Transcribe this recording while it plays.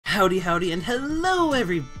Howdy, howdy, and hello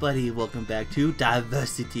everybody! Welcome back to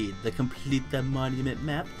Diversity, the complete the monument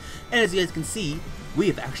map. And as you guys can see, we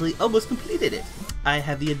have actually almost completed it. I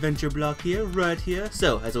have the adventure block here, right here.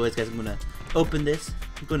 So, as always guys, I'm gonna open this,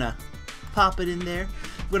 I'm gonna pop it in there,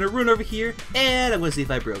 I'm gonna run over here, and I'm gonna see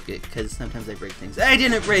if I broke it, because sometimes I break things. I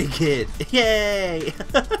didn't break it! Yay!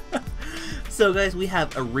 So guys, we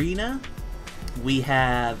have Arena, we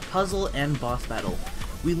have Puzzle, and Boss Battle.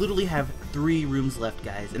 We literally have 3 rooms left,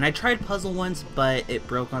 guys. And I tried Puzzle once, but it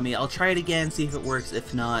broke on me. I'll try it again, see if it works.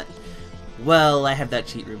 If not, well, I have that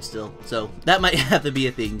cheat room still. So that might have to be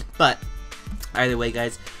a thing. But either way,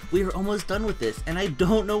 guys, we are almost done with this. And I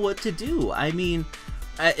don't know what to do. I mean,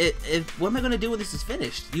 what am I going to do when this is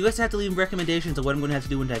finished? You guys have to leave recommendations of what I'm going to have to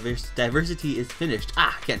do when Diversity is finished.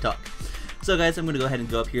 Ah, can't talk. So, guys, I'm going to go ahead and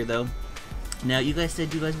go up here, though. Now, you guys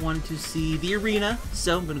said you guys wanted to see the arena.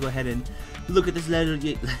 So I'm going to go ahead and look at this little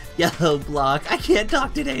yellow block. I can't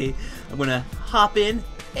talk today. I'm gonna hop in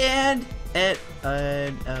and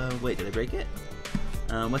wait, did I break it?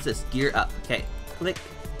 What's this? Gear up. Okay, click.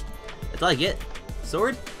 That's all I get.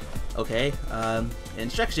 Sword. Okay.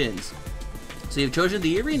 Instructions. So you've chosen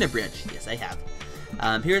the arena branch. Yes, I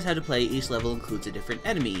have. Here's how to play. Each level includes a different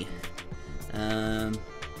enemy. The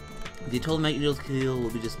total amount you need to kill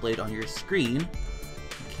will be displayed on your screen.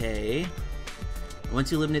 Okay. Once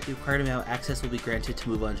you eliminate the required amount, access will be granted to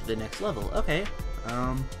move on to the next level. Okay.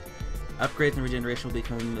 Upgrades and regeneration will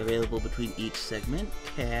become available between each segment.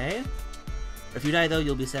 Okay. If you die, though,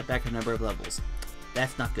 you'll be set back a number of levels.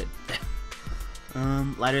 That's not good.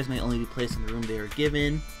 Ladders may only be placed in the room they are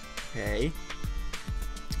given. Okay.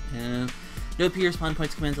 No peer spawn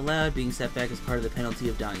points commands allowed. Being set back is part of the penalty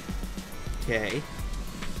of dying. Okay.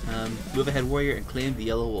 Move ahead, warrior, and claim the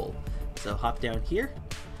yellow wool. So hop down here.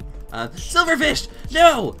 Silverfish!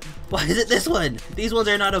 No! Why is it this one? These ones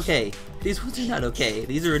are not okay. These ones are not okay.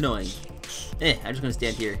 These are annoying. I'm just gonna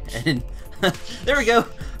stand here and there we go.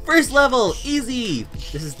 First level, easy.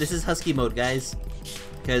 This is Husky mode, guys,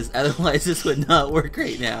 because otherwise this would not work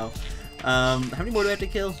right now. How many more do I have to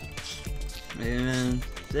kill?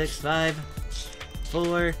 6, 5,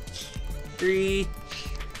 4, 3,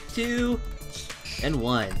 2, and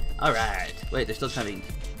 1. All right. Wait, they're still coming.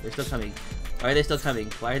 They're still coming. Why are they still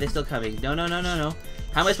coming? Why are they still coming? No, no, no, no, no.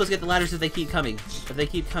 How am I supposed to get the ladders if they keep coming? If they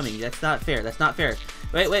keep coming, that's not fair. That's not fair.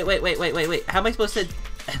 Wait. How am I supposed to...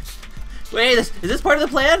 Wait, is this part of the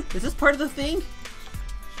plan? Is this part of the thing?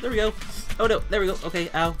 There we go. Oh, no. There we go.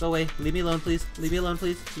 Okay, ow. Go away. Leave me alone, please. Leave me alone,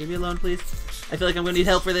 please. Leave me alone, please. I feel like I'm going to need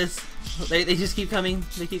help for this. They just keep coming.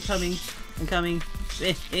 They keep coming and coming.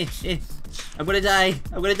 I'm going to die.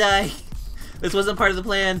 I'm going to die. This wasn't part of the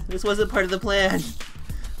plan. This wasn't part of the plan.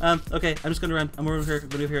 Okay, I'm just gonna run. I'm over here. I'm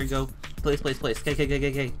gonna over here and go. Place.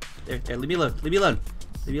 Okay. There. Leave me alone. Leave me alone.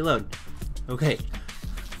 Leave me alone. Okay.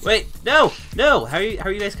 Wait. No. How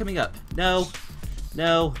are you guys coming up? No.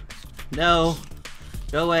 Go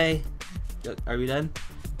away. Are we done?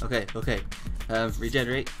 Okay.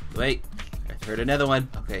 Regenerate. Wait. I heard another one.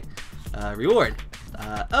 Okay. Reward.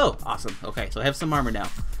 Oh, awesome. Okay, so I have some armor now.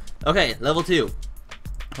 Okay, level 2.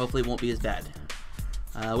 Hopefully it won't be as bad.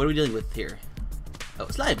 What are we dealing with here? Oh,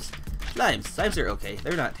 slimes! Slimes are okay.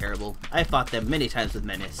 They're not terrible. I fought them many times with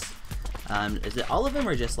Menace. Is it all of them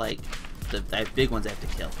or just like the big ones I have to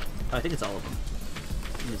kill? Oh, I think it's all of them.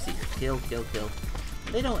 Let me see here. Kill.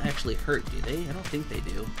 They don't actually hurt, do they? I don't think they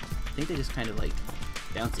do. I think they just kind of like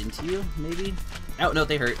bounce into you, maybe? Oh, no,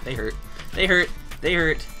 they hurt.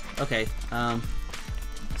 Okay.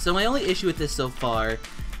 So my only issue with this so far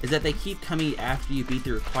is that they keep coming after you beat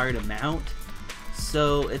the required amount.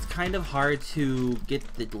 So it's kind of hard to get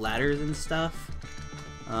the ladders and stuff.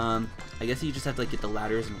 I guess you just have to like get the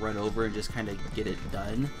ladders and run over and just kind of get it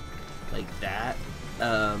done like that.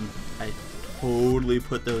 I totally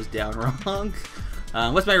put those down wrong.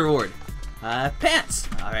 What's my reward? Pants!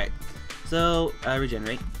 Alright. So,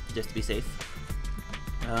 regenerate, just to be safe.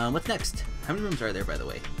 What's next? How many rooms are there, by the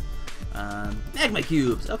way? Magma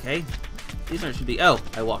cubes! Okay. These ones should be... Oh,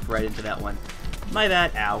 I walked right into that one. My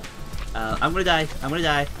bad. Ow. I'm gonna die.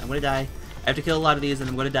 I have to kill a lot of these and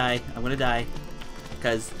I'm gonna die.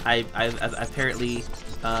 Because I've apparently...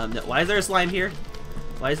 no, why is there a slime here?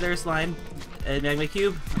 Why is there a slime? Magma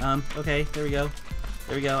cube? Okay, there we go.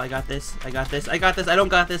 I got this. I don't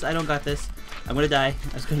got this. I'm gonna die.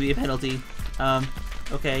 That's gonna be a penalty.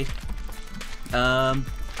 Okay.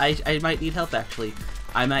 I might need help, actually.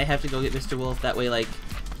 I might have to go get Mr. Wolf. That way, like,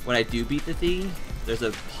 when I do beat the thing, there's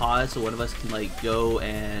a pause so one of us can, like, go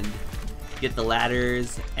and get the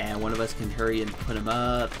ladders, and one of us can hurry and put them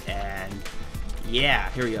up, and yeah,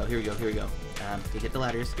 here we go. Okay, get the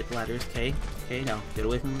ladders, okay, now, get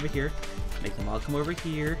away from over here. Make them all come over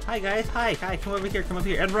here. Hi guys, hi, come over here,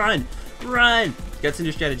 and run! Run! Got some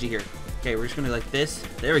new strategy here. Okay, we're just gonna like this.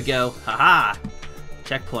 There we go. Haha!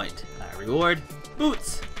 Checkpoint. Reward.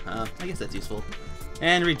 Boots! I guess that's useful.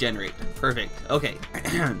 And regenerate. Perfect. Okay.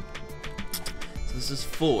 So this is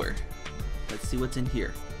 4. Let's see what's in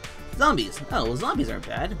here. Zombies. Oh, well, zombies aren't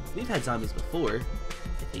bad. We've had zombies before,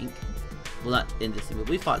 I think. Well, not in this thing, but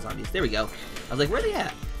we fought zombies. There we go. I was like, where are they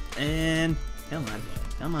at? And come on.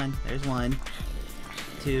 Come on. There's 1.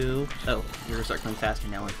 2. Oh, you're gonna start coming faster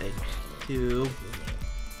now, aren't they? 2.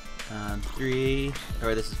 3.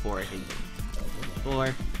 Or this is 4, I think.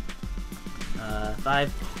 4.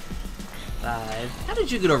 5. 5. How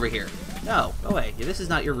did you get over here? No, go away. This is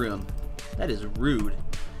not your room. That is rude.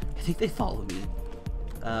 I think they follow me.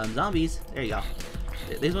 Zombies. There you go.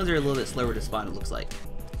 These ones are a little bit slower to spawn, it looks like.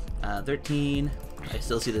 13. I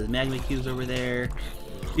still see the magma cubes over there.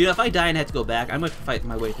 You know, if I die and have to go back, I'm going to fight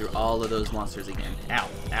my way through all of those monsters again. Ow.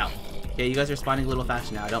 Ow. Okay, you guys are spawning a little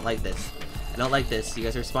faster now. I don't like this. I don't like this. You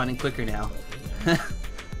guys are spawning quicker now.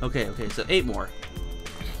 Okay, so 8 more.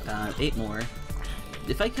 8 more.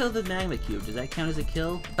 If I kill the magma cube, does that count as a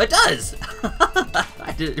kill? It does!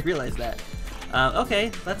 I didn't realize that.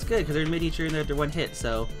 Okay, that's good, because they're miniature and they're 1 hit,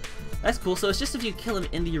 so that's cool. So it's just if you kill him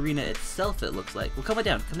in the arena itself, it looks like. Well, come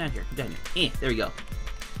down here, there we go.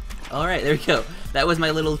 Alright, there we go. That was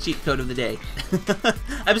my little cheat code of the day.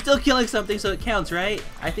 I'm still killing something, so it counts, right?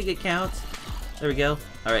 I think it counts. There we go.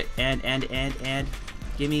 Alright, and.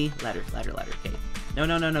 Gimme ladder, okay. No,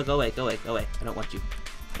 go away. I don't want you.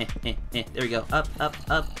 There we go. Up.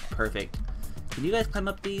 Perfect. Can you guys climb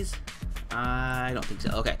up these? I don't think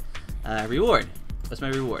so. Okay. Reward. What's my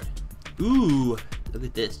reward? Ooh, look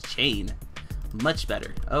at this chain. Much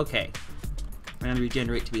better. Okay. I'm gonna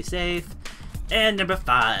regenerate to be safe. And number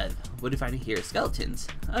 5. What do we find in here? Skeletons.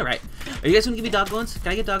 Alright. Are you guys gonna give me dog bones?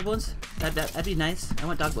 Can I get dog bones? That'd be nice. I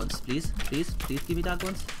want dog bones. Please give me dog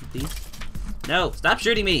bones. Please. No, stop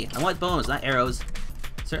shooting me. I want bones, not arrows.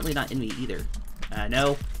 Certainly not in me either.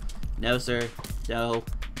 No. No, sir. No,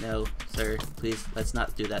 sir. Please, let's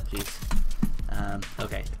not do that, please.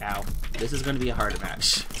 Okay. Ow. This is going to be a harder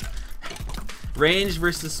match. Range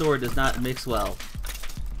versus sword does not mix well.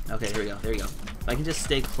 Okay, there we go. If I can just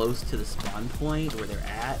stay close to the spawn point where they're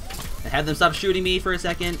at, and have them stop shooting me for a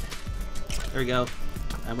second. There we go.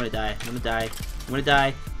 I'm gonna die.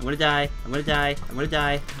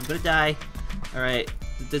 Alright.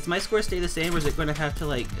 Does my score stay the same, or is it going to have to,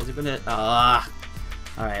 like,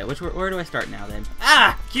 Alright, where do I start now, then?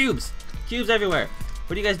 Ah! Cubes! Cubes everywhere!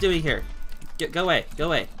 What are you guys doing here? Go away.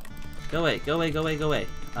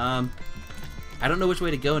 I don't know which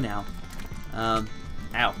way to go now.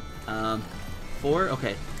 Ow. 4?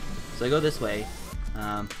 Okay. So I go this way.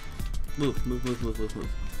 Move.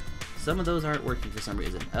 Some of those aren't working for some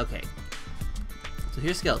reason. Okay. So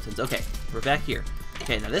here's skeletons. Okay, we're back here.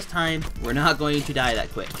 Okay, now this time, we're not going to die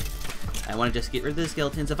that quick. I want to just get rid of the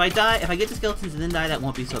skeletons. If I get the skeletons and then die, that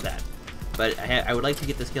won't be so bad. But I would like to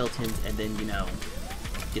get the skeletons and then, you know,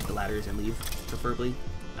 get the ladders and leave, preferably.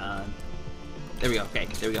 There we go. Okay,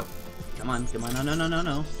 there we go. Come on.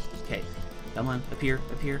 No. Okay, come on. Up here.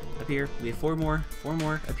 We have 4 more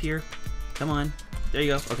up here. Come on. There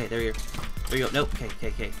you go. Okay, there you go. Nope.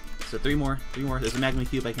 Okay. So 3 more. There's a magma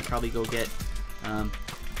cube I can probably go get. There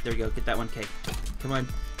we go. Get that one. Okay. Come on.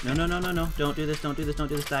 No. Don't do this.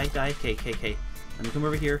 Die. Okay. Let me come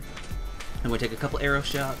over here. I'm gonna take a couple arrow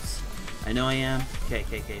shots. I know I am. Okay.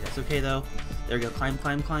 That's okay though. There we go. Climb.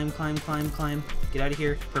 Get out of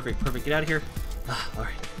here. Perfect. Get out of here.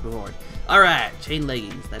 Alright. Reward. Alright. Chain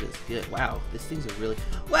leggings. That is good. Wow. These things are really...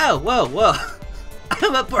 Whoa.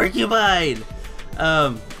 I'm a porcupine!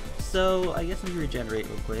 So I guess I'm gonna regenerate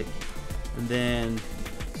real quick. And then...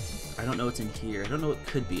 I don't know what's in here. I don't know what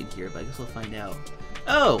could be in here, but I guess we'll find out.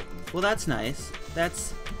 Oh! Well, that's nice.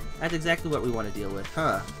 That's exactly what we want to deal with,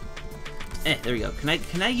 huh? There we go.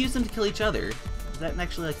 Can I use them to kill each other? Is that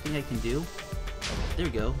actually a thing I can do? There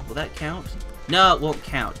we go. Will that count? No, it won't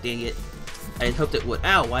count. Dang it. I had hoped it would.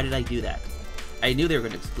 Ow, why did I do that? I knew they were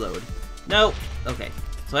going to explode. No! Okay.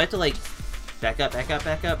 So I have to, like, back up.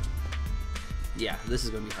 Yeah, this is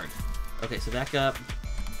going to be hard. Okay, so back up,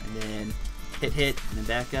 and then hit, and then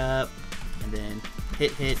back up, and then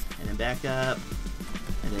hit, and then back up,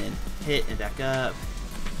 and then hit, and back up,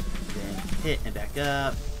 and then hit, and back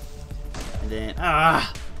up, and then,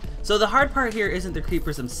 So the hard part here isn't the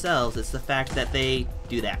creepers themselves, it's the fact that they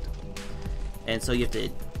do that. And so you have to,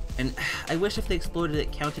 and I wish if they exploded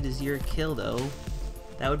it counted as your kill though.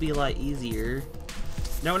 That would be a lot easier.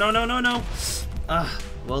 No.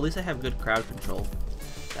 Well, at least I have good crowd control.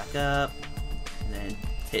 Back up, and then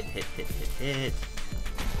hit.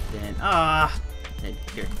 Then, then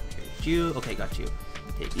here, hit you. Okay, got you.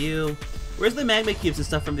 Hit you. Where's the magma cubes and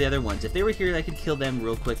stuff from the other ones? If they were here, I could kill them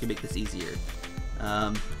real quick and make this easier.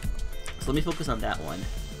 So let me focus on that one.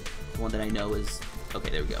 The one that I know is... Okay,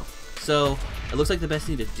 there we go. So, it looks like the best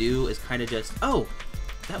thing to do is kind of just... Oh!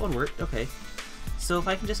 That one worked. Okay. So if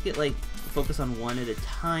I can just get, like, focus on one at a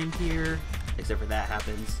time here. Except for that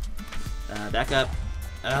happens. Back up.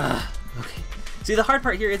 Okay. See, the hard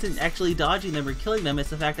part here isn't actually dodging them or killing them. It's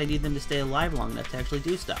the fact I need them to stay alive long enough to actually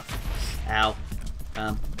do stuff. Ow.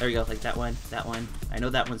 There we go. Like that one. That one. I know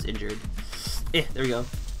that one's injured. There we go.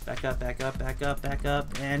 Back up, back up, back up, back up.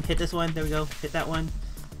 And hit this one. There we go. Hit that one.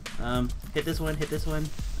 Hit this one. Hit this one.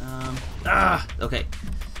 Okay.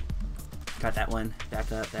 Got that one.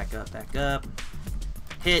 Back up, back up, back up.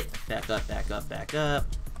 Hit. Back up, back up, back up.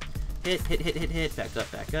 Hit, hit, hit, hit, hit. Back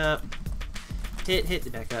up, back up. Hit,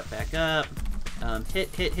 hit, back up, back up. Hit,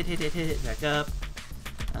 hit, hit, hit, hit, hit, back up.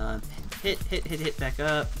 Hit, hit, hit, hit, back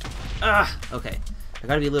up. Okay. I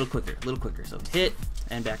gotta be a little quicker. So hit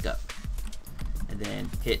and back up. And then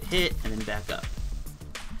hit, hit, and then back up.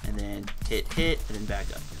 And then hit, hit, and then back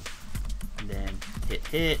up. And then hit,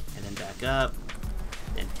 hit, and then back up.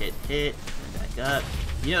 Then hit, hit, and then back up.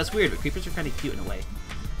 You know, it's weird, but creepers are kind of cute in a way.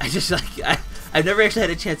 I just like, I've never actually had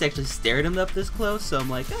a chance to actually stare at them up this close, so I'm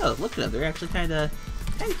like, oh, look at them. They're actually kind of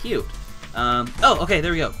cute. Oh, okay,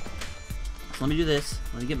 there we go. So let me do this.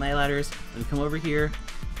 Let me get my ladders. Let me come over here.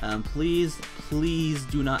 Please, please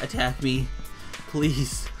do not attack me.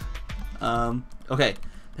 Please. Okay.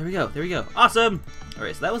 There we go. There we go. Awesome. All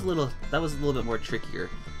right. So that was a little bit more trickier.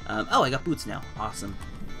 Oh, I got boots now. Awesome.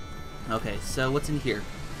 Okay. So what's in here?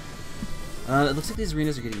 It looks like these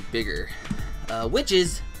arenas are getting bigger.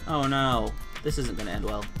 Witches. Oh no. This isn't gonna end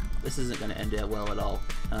well. This isn't gonna end well at all.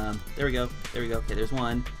 There we go. There we go. Okay. There's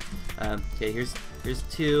one. Okay. Here's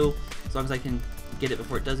two. As long as I can get it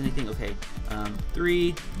before it does anything. Okay. 3.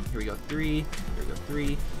 Here we go. 3. Here we go.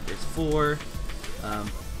 3. Here's 4.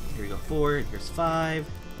 Here we go. 4. Here's 5.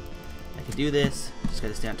 I can do this. Just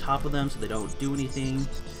gotta stay on top of them so they don't do anything.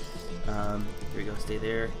 Here we go. Stay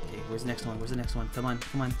there. Okay. Where's the next one? Where's the next one? Come on.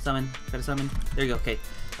 Come on. Summon. Gotta summon. There you go. Okay.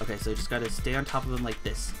 Okay. So just gotta stay on top of them like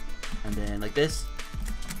this, and then like this.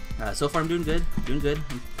 So far I'm doing good. Doing good.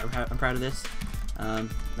 I'm proud of this.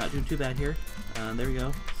 Not doing too bad here. There we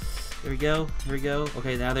go. There we go. There we go.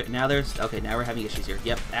 Okay, now we're having issues here.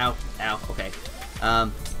 Yep. Ow. Ow. Okay.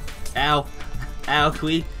 Ow. Ow.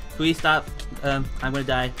 Can we stop? I'm gonna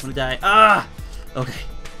die. I'm gonna die. Ah. Okay.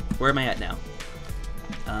 Where am I at now?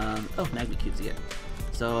 Oh, magma cubes again.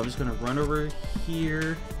 So I'm just gonna run over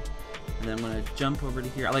here, and then I'm gonna jump over to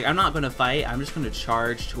here. Like, I'm not gonna fight. I'm just gonna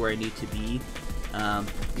charge to where I need to be.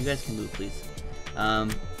 You guys can move, please.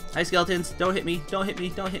 Hi, skeletons. Don't hit me. Don't hit me.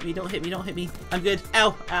 Don't hit me. Don't hit me. Don't hit me. I'm good.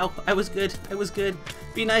 Ow. Ow. I was good. I was good.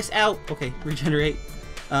 Be nice. Ow. Okay. Regenerate.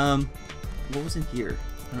 What was in here?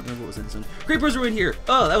 I don't remember what was in this one. Creepers were in here.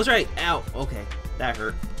 Oh, that was right. Ow. Okay. That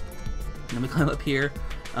hurt. Let me climb up here.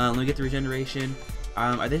 Let me get the regeneration.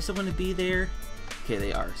 Are they still going to be there? Okay,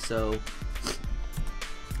 they are. So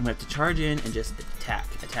I'm going to have to charge in and just attack.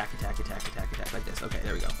 Attack, attack, attack, attack, attack. Like this. Okay,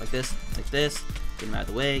 there we go. Like this. Like this. Get them out of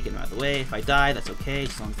the way. Get them out of the way. If I die, that's okay.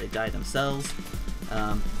 As long as they die themselves.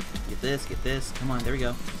 Get this. Get this. Come on. There we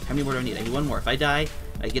go. How many more do I need? I need one more. If I die,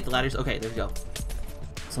 I get the ladders. Okay, there we go.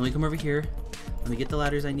 So let me come over here. Let me get the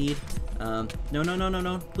ladders I need. No, no, no, no,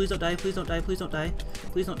 no. Please don't die. Please don't die. Please don't die.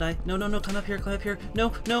 Please don't die. No, no, no. Come up here. Come up here.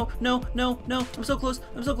 No, no, no, no, no. I'm so close.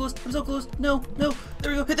 I'm so close. I'm so close. No, no.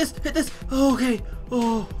 There we go. Hit this. Hit this. Oh, okay.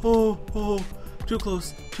 Oh, oh, oh. Too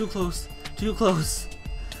close. Too close. Too close.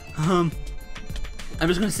 I'm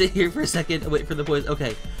just gonna sit here for a second and wait for the boys.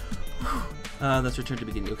 Okay. Let's return to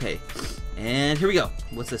the beginning. Okay. And here we go.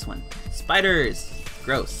 What's this one? Spiders.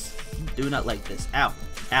 Gross. Do not like this. Ow.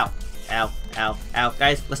 Ow. Ow. Ow. Ow.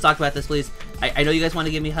 Guys, let's talk about this, please. I know you guys want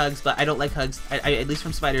to give me hugs, but I don't like hugs. At least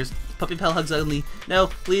from spiders. Puppy pal hugs only. No,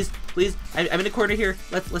 please, please. I'm in a corner here.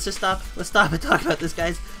 Let's just stop. Let's stop and talk about this,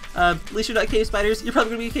 guys. At least you're not cave spiders. You're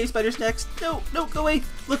probably gonna be cave spiders next. No, no, go away.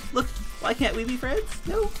 Look, look. Why can't we be friends?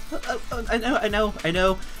 No. I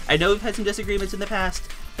know we've had some disagreements in the past,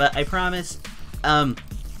 but I promise.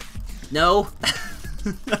 No.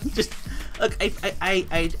 Just. Look,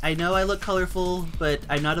 I know I look colorful, but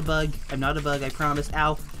I'm not a bug. I'm not a bug, I promise.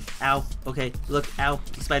 Ow. Ow. Okay, look, ow.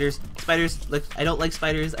 Spiders. Spiders. Look, I don't like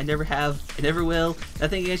spiders. I never have. I never will.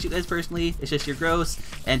 Nothing against you guys personally. It's just you're gross,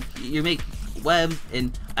 and you make webs,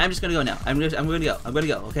 and I'm just gonna go now. I'm gonna go. I'm gonna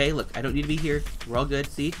go, okay? Look, I don't need to be here. We're all good.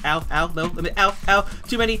 See? Ow. Ow. No. Let me. Ow. Ow.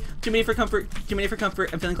 Too many for comfort. Too many for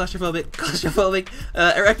comfort. I'm feeling claustrophobic.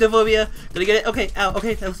 Arachnophobia. Did I get it? Okay. Ow.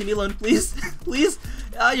 Okay. Now leave me alone. Please. Please.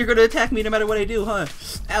 You're gonna attack me no matter what I do, huh?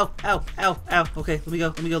 Ow, ow, ow, ow. Okay, let me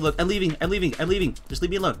go, look. I'm leaving. Just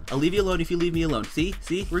leave me alone. I'll leave you alone if you leave me alone. See?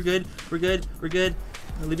 We're good.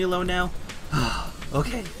 Leave me alone now.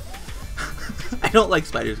 Okay. I don't like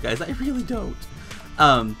spiders, guys. I really don't.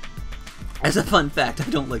 As a fun fact, I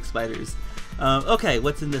don't like spiders. Okay,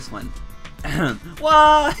 what's in this one?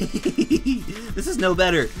 Why? This is no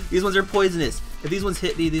better. These ones are poisonous. If these ones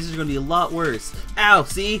hit me, these are going to be a lot worse. Ow,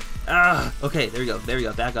 see? Okay, there we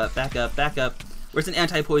go. Back up. Where's an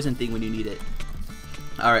anti-poison thing when you need it?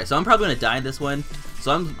 Alright, so I'm probably going to die in this one.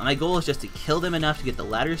 So my goal is just to kill them enough to get the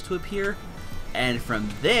ladders to appear. And from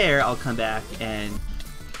there, I'll come back and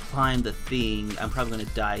climb the thing. I'm probably going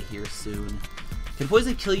to die here soon. Can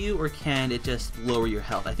poison kill you, or can it just lower your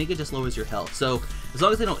health? I think it just lowers your health. So as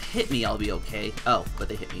long as they don't hit me, I'll be okay. Oh, but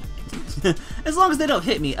they hit me. As long as they don't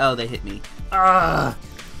hit me. Oh, they hit me.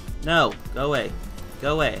 No, go away.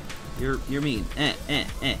 You're mean.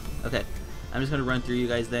 Okay, I'm just gonna run through you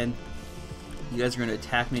guys then. You guys are gonna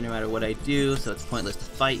attack me no matter what I do, so it's pointless to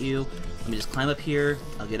fight you. Let me just climb up here.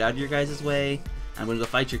 I'll get out of your guys' way. I'm gonna go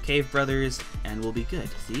fight your cave brothers, and we'll be good.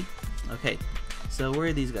 See? Okay. So where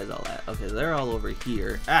are these guys all at? Okay, they're all over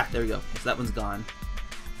here. There we go. So that one's gone.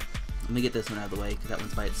 Let me get this one out of the way, because that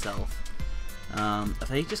one's by itself.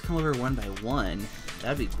 If I just come over one by one,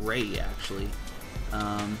 that'd be great, actually.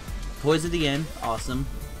 Poisoned again. Awesome.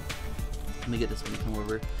 Let me get this one to come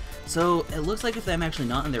over. So it looks like if I'm actually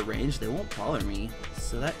not in their range, they won't bother me.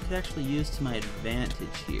 So that could actually use to my advantage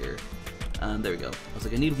here. There we go. I was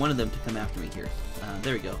like, I need one of them to come after me here.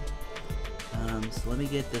 There we go. So let me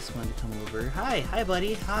get this one to come over. Hi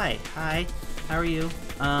buddy. Hi. How are you?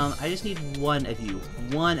 I just need one of you.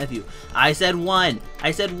 I said one.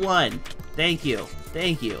 Thank you.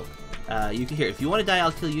 You can hear. If you want to die,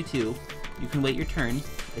 I'll kill you too. You can wait your turn.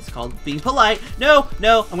 It's called being polite. No,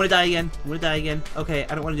 I'm gonna die again. Okay,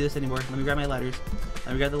 I don't want to do this anymore. Let me grab my ladders.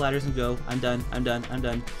 Let me grab the ladders and go. I'm done.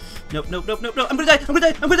 Nope. I'm gonna die.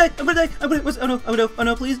 Oh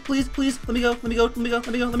no, please. Let me go.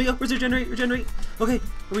 Where's regenerate? Okay,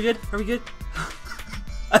 are we good?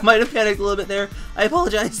 I might have panicked a little bit there. I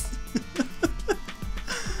apologize.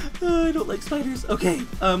 I don't like spiders. Okay,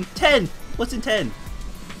 10. What's in 10?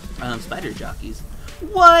 Spider jockeys.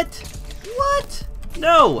 What?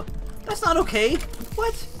 No, that's not okay.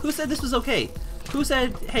 What? Who said this was okay? Who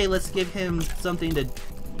said, hey, let's give him something to...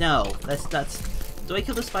 No, that's... Do I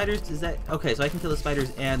kill the spiders? Is that... Okay, so I can kill the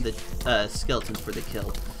spiders and the skeletons for the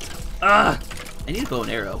kill. I need a bow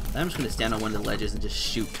and arrow. I'm just going to stand on one of the ledges and just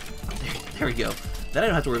shoot. There we go. Then I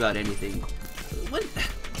don't have to worry about anything. What?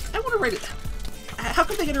 I want to write it... How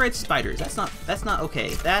come they get to write spiders? That's not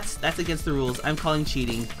okay. That's against the rules. I'm calling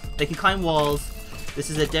cheating. They can climb walls. This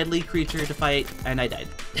is a deadly creature to fight, and I died.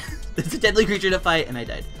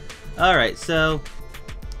 Alright, so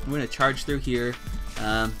I'm gonna charge through here.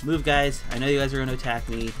 Move, guys. I know you guys are gonna attack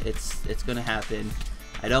me. It's gonna happen.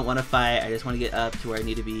 I don't want to fight. I just want to get up to where I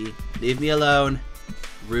need to be. Leave me alone.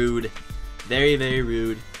 Rude. Very, very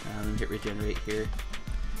rude. Let me hit regenerate here.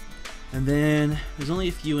 And then there's only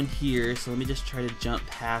a few in here, so let me just try to jump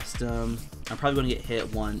past them. I'm probably going to get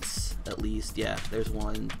hit once, at least. Yeah, there's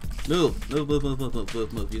one. Move. You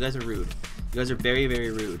guys are rude. You guys are very,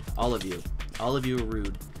 very rude. All of you. All of you are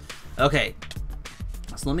rude. Okay.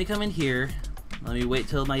 So let me come in here. Let me wait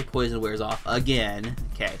till my poison wears off again.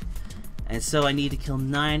 Okay. And so I need to kill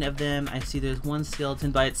 9 of them. I see there's one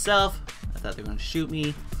skeleton by itself. I thought they were going to shoot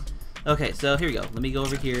me. Okay, so here we go. Let me go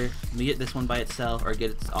over here. Let me get this one by itself, or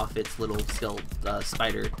get it off its little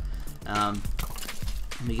spider. Let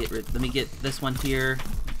me get this one here.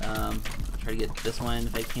 Try to get this one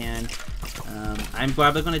if I can. I'm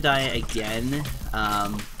probably going to die again,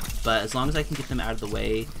 but as long as I can get them out of the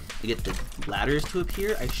way to get the ladders to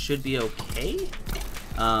appear, I should be okay.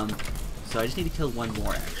 So I just need to kill one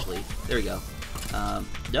more, actually. There we go.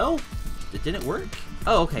 No, it didn't work.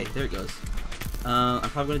 Oh, okay, there it goes. I'm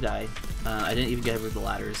probably gonna die. I didn't even get over the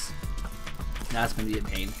ladders. That's gonna be a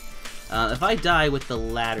pain. If I die with the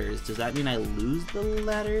ladders, does that mean I lose the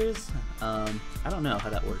ladders? I don't know how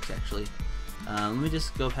that works, actually. Let me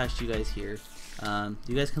just go past you guys here.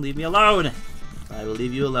 You guys can leave me alone! I will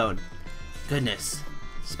leave you alone. Goodness.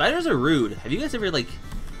 Spiders are rude. Have you guys ever, like...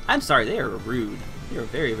 I'm sorry, they are rude. They are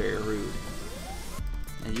very, very rude.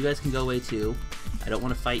 And you guys can go away, too. I don't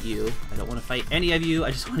want to fight you. I don't want to fight any of you.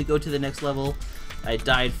 I just want to go to the next level I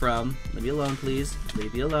died from. Leave me alone, please.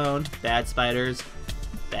 Leave me alone. Bad spiders.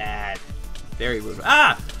 Bad. Very rude.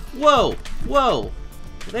 Ah! Whoa! Whoa!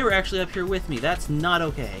 They were actually up here with me. That's not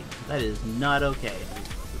okay. That is not okay.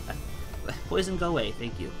 Poison, go away.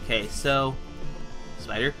 Thank you. Okay, so...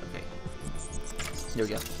 Spider? Okay. There we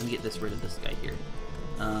go. Let me get rid of this guy here.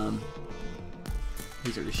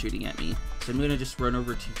 These are just shooting at me. So I'm gonna just run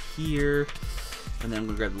over to here, and then I'm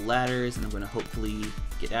gonna grab the ladders, and I'm gonna hopefully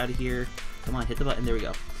get out of here. Come on, hit the button. There we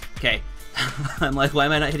go. Okay. I'm like, why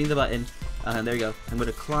am I not hitting the button? There we go. I'm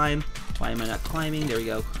gonna climb. Why am I not climbing? There we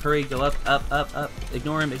go. Hurry, go up, up, up, up.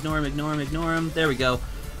 Ignore him, ignore him, ignore him, ignore him. There we go.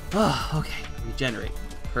 Oh, okay. Regenerate.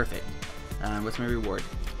 Perfect. What's my reward?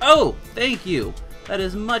 Oh, thank you. That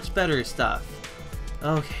is much better stuff.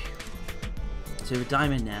 Okay. So we have a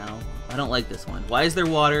diamond now. I don't like this one. Why is there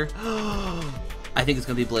water? I think it's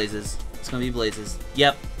gonna be blazes. It's gonna be blazes.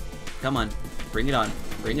 Yep. Come on. Bring it on.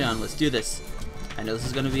 Bring it on. Let's do this. I know this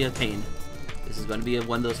is gonna be a pain. This is gonna be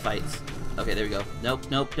one of those fights. Okay, there we go.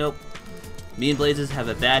 Nope, nope, nope. Me and blazes have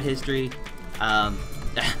a bad history.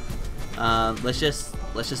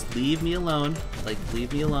 Let's just leave me alone. Like,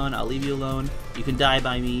 leave me alone. I'll leave you alone. You can die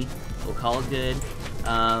by me. We'll call it good.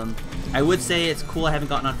 I would say it's cool I haven't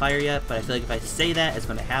gotten on fire yet, but I feel like if I say that, it's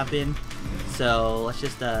going to happen. So let's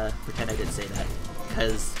just pretend I didn't say that,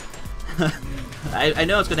 because I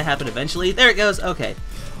know it's going to happen eventually. There it goes. Okay.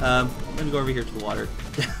 Let me go over here to the water.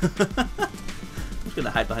 I'm just going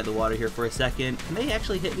to hide behind the water here for a second. Can they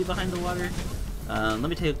actually hit me behind the water? Let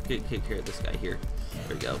me take care of this guy here.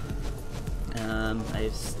 There we go. I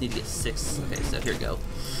just need to get 6. Okay, so here we go.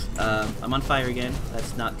 I'm on fire again.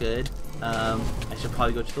 That's not good. I should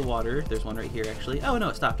probably go to the water. There's one right here, actually. Oh, no,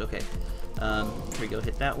 it stopped. Okay. Here we go.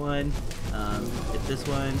 Hit that one. Hit this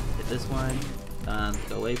one. Hit this one.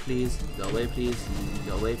 Go away, please. Go away, please.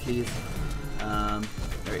 Go away, please.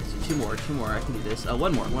 Alright, so two more. I can do this. Oh,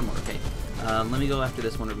 one more. Okay. Let me go after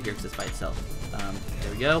this one over here because it's by itself.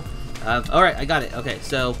 There we go. Alright, I got it. Okay,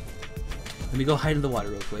 so let me go hide in the water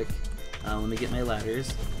real quick. Let me get my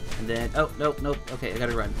ladders. And then, oh, nope. Okay, I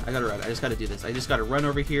gotta run. I just gotta do this. I just gotta run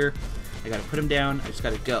over here. I gotta put him down. I just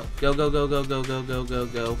gotta go.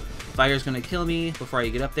 Go. Fire's gonna kill me before I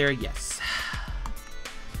get up there. Yes.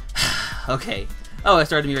 Okay. Oh, I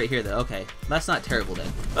started me right here, though. Okay. That's not terrible,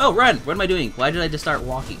 then. Oh, run! What am I doing? Why did I just start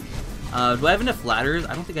walking? Do I have enough ladders?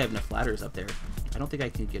 I don't think I have enough ladders up there. I don't think I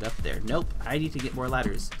can get up there. Nope. I need to get more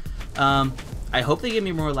ladders. I hope they give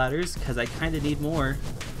me more ladders, because I kind of need more.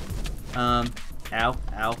 Ow.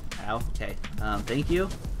 Okay. Thank you.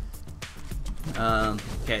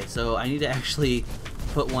 Okay, so I need to actually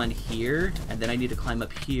put one here, and then I need to climb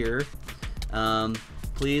up here.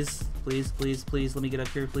 Please, let me get up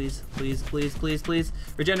here, please. Please.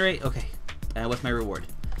 Regenerate. Okay. What's my reward?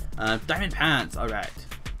 Diamond pants. Alright.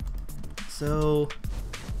 So...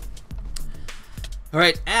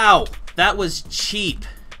 Alright, ow! That was cheap.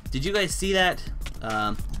 Did you guys see that?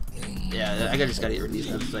 Yeah, I just gotta get rid of these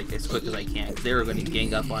guns like as quick as I can, because they were going to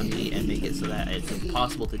gang up on me and make it so that it's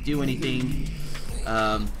impossible to do anything.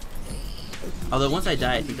 Although once I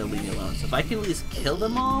die, I think they'll leave me alone. So if I can at least kill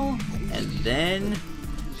them all and then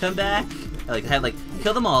come back, like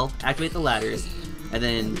kill them all, activate the ladders, and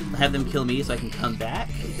then have them kill me so I can come back,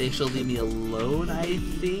 they should leave me alone, I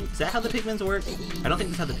think. Is that how the pigments work? I don't think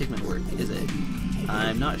that's how the pigment work, is it?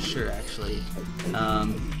 I'm not sure, actually.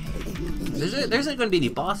 There's not going to be any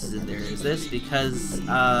bosses in there, is this? Because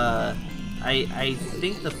I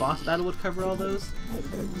think the boss battle would cover all those,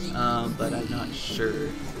 but I'm not sure.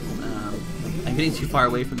 I'm getting too far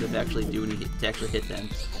away from them to actually hit them,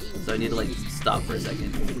 so I need to like stop for a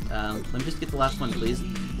second. Let me just get the last one, please.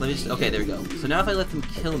 Okay, there we go. So now if I let them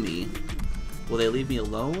kill me, will they leave me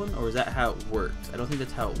alone, or is that how it works? I don't think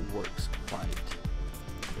that's how it works quite.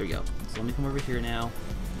 There we go. So let me come over here now.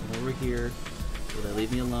 Come over here. Will they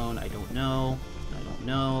leave me alone? I don't know.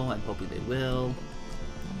 I'm hoping they will.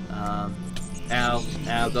 Ow.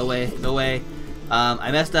 Go away.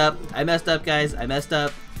 I messed up, guys. I messed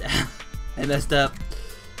up. Let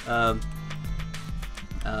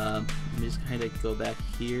me just kind of go back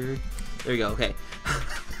here. There we go. Okay.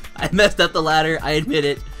 I messed up the ladder. I admit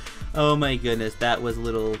it. Oh my goodness, that was a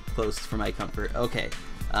little close for my comfort. Okay.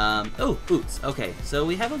 Oh, boots. Okay, so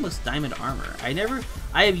we have almost diamond armor. I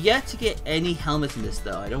have yet to get any helmets in this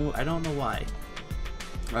though. I don't know why.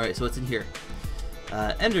 All right, so what's in here?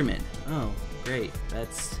 Enderman. Oh, great.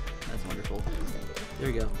 That's wonderful. There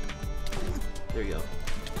we go.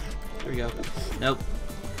 Nope.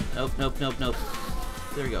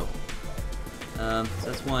 There we go. So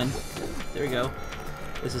that's one. There we go.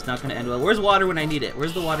 This is not going to end well. Where's water when I need it?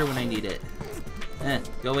 Where's the water when I need it?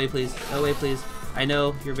 Go away, please. I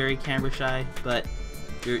know you're very camera shy, but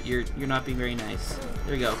you're not being very nice.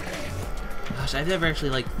 There we go. Gosh, I've never actually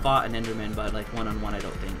like fought an Enderman, but like one-on-one, I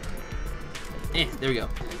don't think. There we go.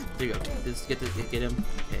 Just get him.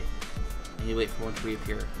 Okay. I need to wait for one to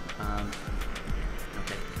reappear.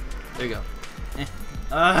 Okay. There we go.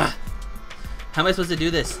 How am I supposed to do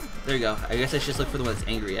this? There you go. I guess I should just look for the one that's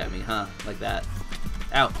angry at me, huh? Like that.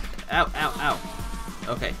 Ow. Ow, ow, ow.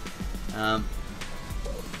 Okay.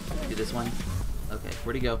 Do this one. Okay,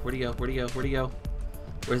 where'd he go? Where'd he go? Where'd he go? Where'd he go?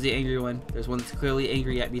 Where's the angry one? There's one that's clearly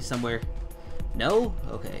angry at me somewhere. No?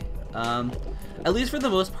 Okay. At least for the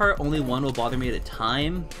most part, only one will bother me at a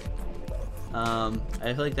time. I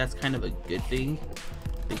feel like that's kind of a good thing,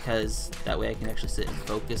 because that way I can actually sit and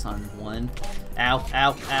focus on one. Ow,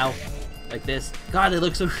 ow, ow. Like this. God, they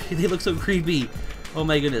look so creepy. Oh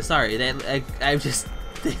my goodness, sorry. I'm just,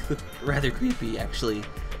 they look rather creepy, actually.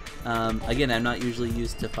 Again, I'm not usually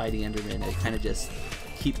used to fighting Endermen. I kind of just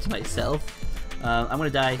keep to myself. I'm gonna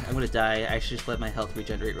die. I'm gonna die. I should just let my health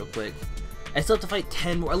regenerate real quick. I still have to fight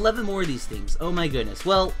 11 more of these things. Oh my goodness.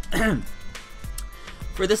 Well,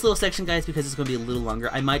 for this little section, guys, because it's gonna be a little longer,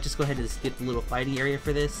 I might just go ahead and skip the little fighting area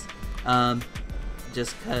for this.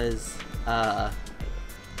 Just because,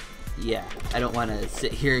 yeah, I don't want to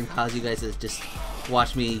sit here and cause you guys to just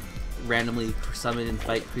watch me randomly summon and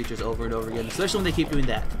fight creatures over and over again, especially when they keep doing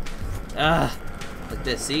that. Like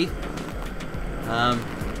this, see?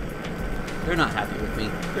 They're not happy with me.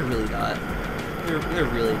 They're really not. They're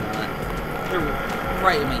really not. They're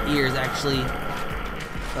right in my ears, actually.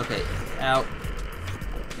 Okay, out.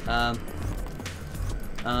 Can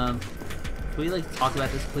we, like, talk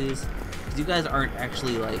about this, please? Because you guys aren't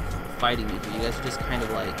actually, like, fighting me, but you guys are just kind of,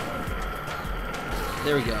 like...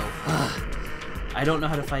 There we go. I don't know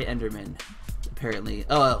how to fight Endermen, apparently.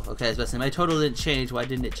 Oh, okay, I was about to say, my total didn't change. Why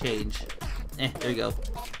didn't it change? There you go.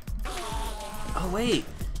 Oh, wait.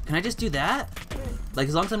 Can I just do that? Like,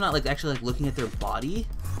 as long as I'm not, like, actually, like, looking at their body?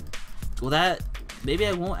 Well, that... Maybe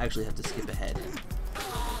I won't actually have to skip ahead.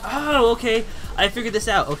 Oh, okay. I figured this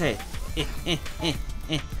out. Okay.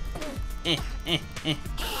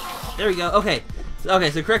 There we go. Okay.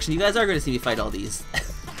 Okay, so correction. You guys are going to see me fight all these.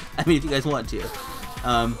 I mean, if you guys want to.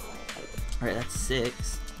 Alright, that's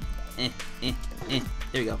 6. There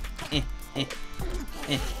we go.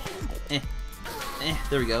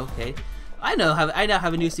 There we go. Okay. I now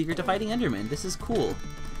have a new secret to fighting Endermen. This is cool.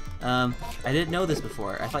 I didn't know this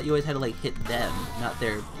before. I thought you always had to, like, hit them, not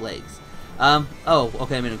their legs. Oh,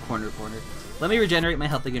 okay, I'm in a corner. Let me regenerate my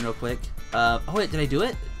health again real quick. Oh wait, did I do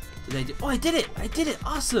it? Oh, I did it! I did it!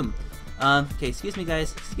 Awesome! Okay, excuse me,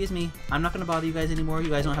 guys. Excuse me. I'm not gonna bother you guys anymore. You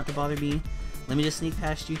guys don't have to bother me. Let me just sneak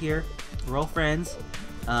past you here. We're all friends.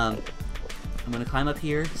 I'm gonna climb up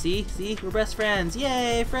here. See? See? We're best friends!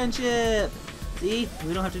 Yay! Friendship! See?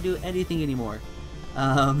 We don't have to do anything anymore.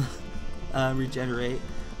 Regenerate.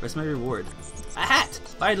 Where's my reward? A hat!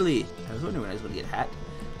 Finally! I was wondering when I was gonna get a hat.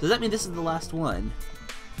 Does that mean this is the last one?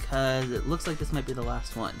 Because it looks like this might be the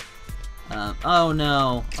last one. Oh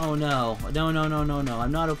no. Oh no. No.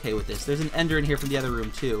 I'm not okay with this. There's an ender in here from the other room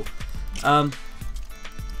too.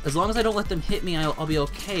 As long as I don't let them hit me, I'll be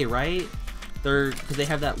okay, right? Because they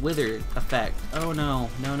have that wither effect. Oh no.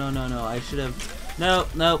 No. I should have... No.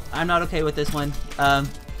 I'm not okay with this one.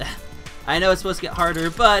 I know it's supposed to get harder,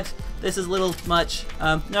 but this is a little much.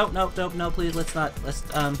 No, please, let's not. Let's,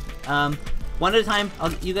 one at a time.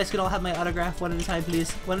 You guys can all have my autograph one at a time,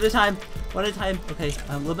 please. One at a time. Okay,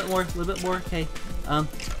 a little bit more. Okay.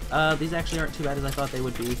 These actually aren't too bad as I thought they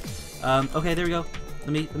would be. Okay, there we go.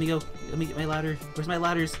 Let me go. Let me get my ladder. Where's my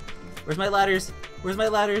ladders?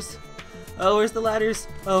 Oh, where's the ladders?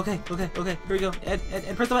 Oh, okay. Here we go. And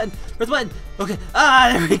press the button. Okay.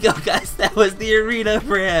 There we go, guys. That was the arena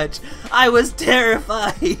branch. I was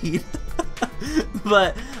terrified.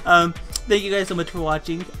 But, thank you guys so much for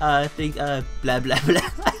watching. Blah, blah, blah.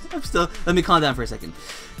 Let me calm down for a second.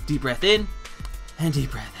 Deep breath in and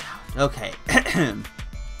deep breath out. Okay.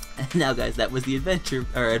 Now, guys, that was the adventure,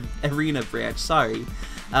 or arena branch. Sorry.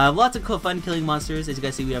 Lots of cool fun killing monsters. As you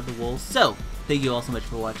guys see, we have the wolves. So, thank you all so much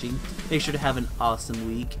for watching. Make sure to have an awesome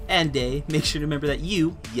week and day. Make sure to remember that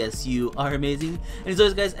you, yes, you are amazing. And as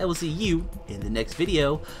always, guys, I will see you in the next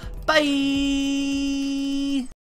video. Bye!